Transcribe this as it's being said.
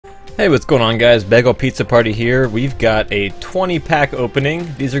Hey, what's going on, guys? Bagelpizzaparty here. We've got a 20-pack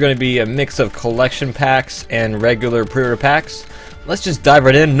opening. These are going to be a mix of collection packs and regular pre-order packs. Let's just dive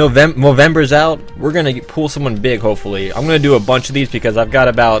right in. Movember's out. We're going to pull someone big, hopefully. I'm going to do a bunch of these because I've got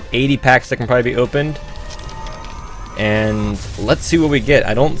about 80 packs that can probably be opened. And let's see what we get.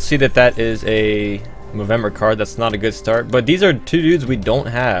 I don't see that that is a Movember card. That's not a good start. But these are two dudes we don't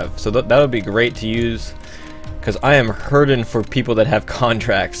have. So that would be great to use, because I am hurting for people that have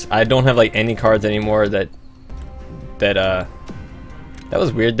contracts. I don't have like any cards anymore that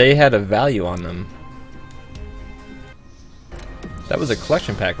was weird. They had a value on them. That was a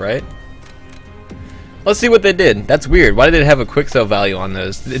collection pack, right? Let's see what they did. That's weird. Why did it have a quick sell value on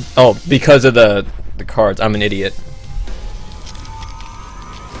those? Oh, because of the cards. I'm an idiot.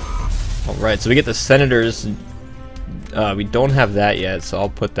 Alright, so we get the Senators. We don't have that yet, so I'll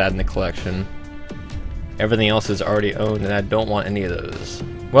put that in the collection. Everything else is already owned, and I don't want any of those.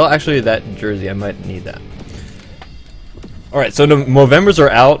 Well, actually, that jersey, I might need that. Alright, so the Movembers are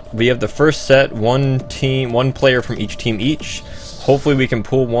out. We have the first set, one player from each team each. Hopefully we can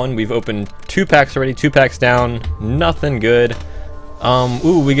pull one. We've opened 2 packs already, 2 packs down. Nothing good.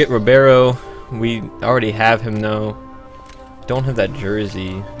 Ooh, we get Ribeiro. We already have him, though. Don't have that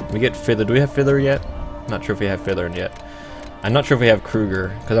jersey. We get Fiddler. Do we have Fiddler yet? Not sure if we have Fiddler yet. I'm not sure if we have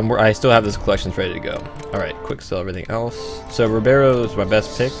Kruger, because I still have this collections ready to go. Alright, quick sell everything else. So Ribeiro is my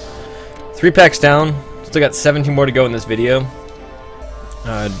best pick. 3 packs down. Still got 17 more to go in this video.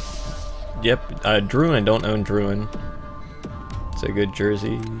 Druin, I don't own Druin. It's a good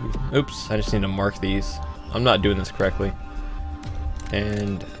jersey. Oops, I just need to mark these. I'm not doing this correctly.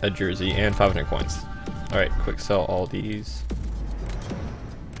 And a jersey and 500 coins. Alright, quick sell all these.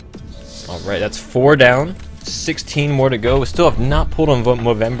 Alright, that's 4 down. 16 more to go. We still have not pulled on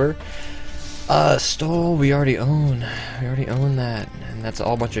Movember. Stole, we already own. We already own that. And that's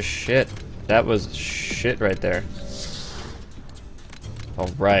all a bunch of shit. That was shit right there.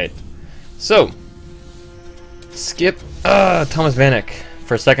 Alright. So, skip. Thomas Vanek.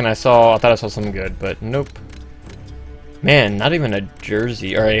 For a second I thought I saw something good, but nope. Man, not even a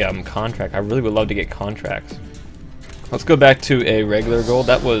jersey or a contract. I really would love to get contracts. Let's go back to a regular gold.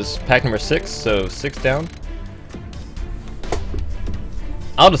 That was pack number 6, so 6 down.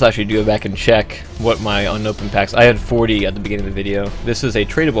 I'll just actually go back and check what my unopened packs. I had 40 at the beginning of the video. This is a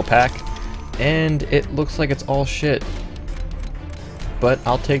tradable pack, and it looks like it's all shit. But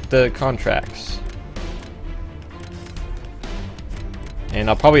I'll take the contracts. And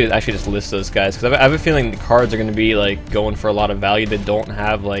I'll probably actually just list those guys, because I have a feeling the cards are going to be like going for a lot of value that don't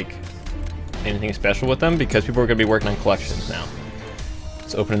have like anything special with them, because people are going to be working on collections now.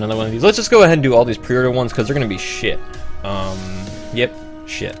 Let's open another one of these. Let's just go ahead and do all these pre-order ones, because they're going to be shit. Yep,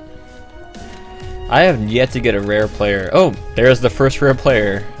 shit. I have yet to get a rare player. Oh, there's the first rare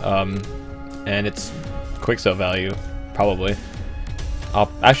player. And it's quick sell value, probably.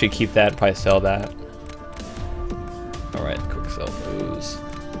 I'll actually keep that, probably sell that. Alright, quick sell those.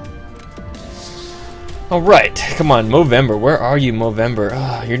 Alright, come on, Movember. Where are you, Movember?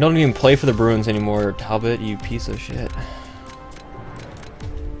 Oh, you don't even play for the Bruins anymore, Talbot, you piece of shit.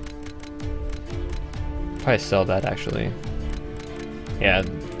 Probably sell that, actually. Yeah,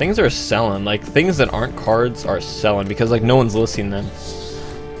 things are selling. Like, things that aren't cards are selling, because, like, no one's listing them.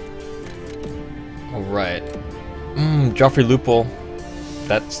 Alright. Joffrey Lupul.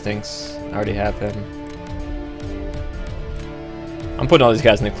 That stinks. I already have him. I'm putting all these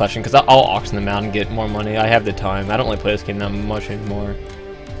guys in the collection because I'll auction them out and get more money. I have the time. I don't really play this game that much anymore.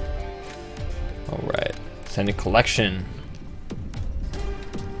 Alright. Send a collection.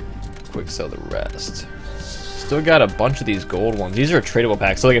 Quick sell the rest. Still got a bunch of these gold ones. These are tradable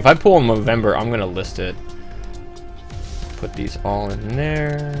packs. So like if I pull in Movember, I'm going to list it. Put these all in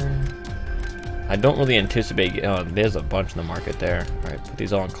there. I don't really anticipate... Oh, there's a bunch in the market there. Alright, put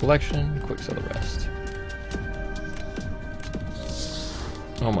these all in collection. Quick sell the rest.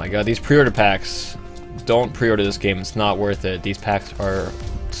 Oh my god, these pre-order packs. Don't pre-order this game. It's not worth it. These packs are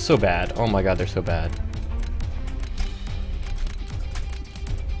so bad. Oh my god, they're so bad.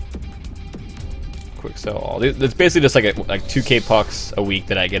 Quick sell all. It's basically just like 2K pucks a week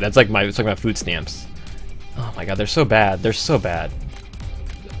that I get. That's like it's like my food stamps. Oh my god, they're so bad. They're so bad.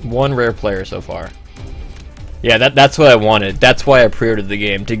 One rare player so far. Yeah, that's what I wanted. That's why I pre-ordered the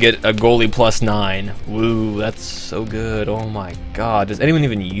game, to get a goalie +9. Woo, that's so good. Oh my god. Does anyone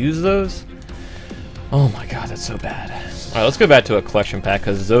even use those? Oh my god, that's so bad. Alright, let's go back to a collection pack,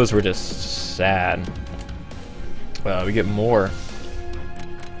 because those were just sad. Well, we get more.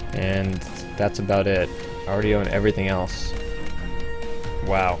 And that's about it. I already own everything else.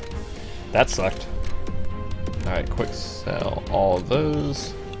 Wow. That sucked. Alright, quick sell all of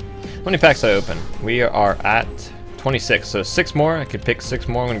those. How many packs I open? We are at 26, so 6 more. I could pick 6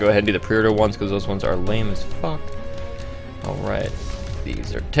 more. I'm gonna go ahead and do the pre-order ones because those ones are lame as fuck. Alright.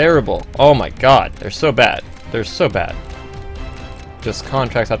 These are terrible. Oh my god, they're so bad. They're so bad. Just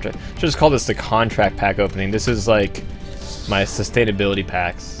contracts after. Should just call this the contract pack opening. This is like my sustainability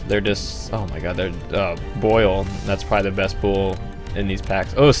packs. They're just, oh my god, they're Boyle. That's probably the best bull in these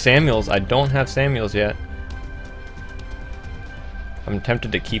packs. Oh, Samuels. I don't have Samuels yet. I'm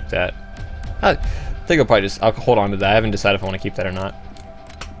tempted to keep that. I think I'll hold on to that. I haven't decided if I want to keep that or not.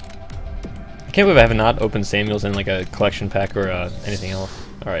 I can't believe I have not opened Samuels in like a collection pack or anything else.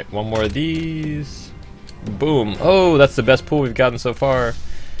 Alright, one more of these. Boom. Oh, that's the best pool we've gotten so far.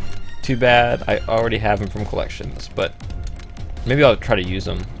 Too bad. I already have them from collections, but maybe I'll try to use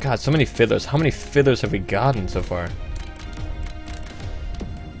them. God, so many fiddlers. How many fiddlers have we gotten so far?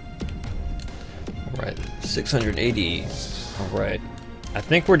 Alright, 680. Alright. I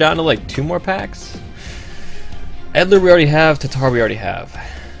think we're down to like 2 more packs. Edler we already have, Tatar we already have.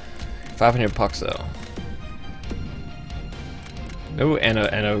 500 pucks though. Oh, and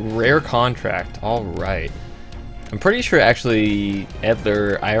a rare contract. Alright. I'm pretty sure actually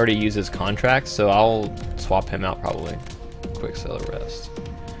Edler, I already use his contract, so I'll swap him out probably. Quick sell the rest.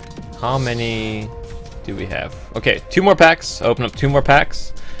 How many do we have? Okay, 2 more packs. Open up 2 more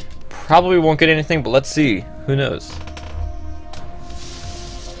packs. Probably won't get anything, but let's see. Who knows?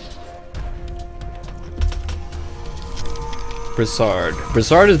 Broussard.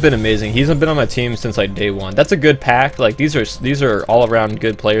 Broussard has been amazing. He's been on my team since like day 1. That's a good pack. Like these are all around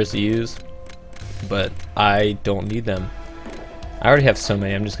good players to use, but I don't need them. I already have so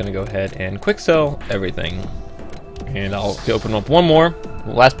many. I'm just gonna go ahead and quick sell everything, and I'll open up one more.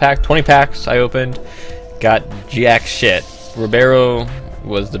 Last pack, 20 packs. I opened, got jack shit. Ribeiro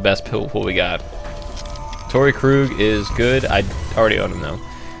was the best pool we got. Torrey Krug is good. I already own him though.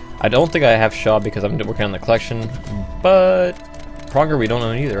 I don't think I have Shaw because I'm working on the collection, but Pronger we don't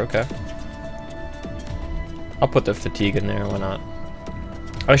own either. Okay, I'll put the fatigue in there. Why not?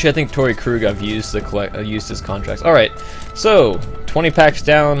 Actually, I think Torrey Krug I've used used his contracts. All right, so 20 packs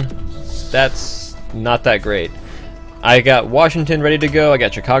down. That's not that great. I got Washington ready to go. I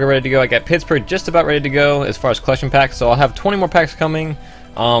got Chicago ready to go. I got Pittsburgh just about ready to go as far as collection packs. So I'll have 20 more packs coming.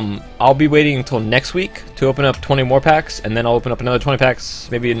 I'll be waiting until next week to open up 20 more packs, and then I'll open up another 20 packs,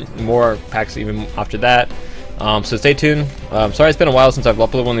 maybe more packs even after that. So stay tuned. Sorry it's been a while since I've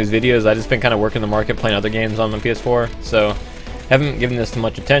uploaded one of these videos. I've just been kind of working the market, playing other games on my PS4, so haven't given this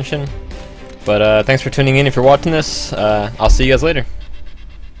much attention. But thanks for tuning in if you're watching this. I'll see you guys later.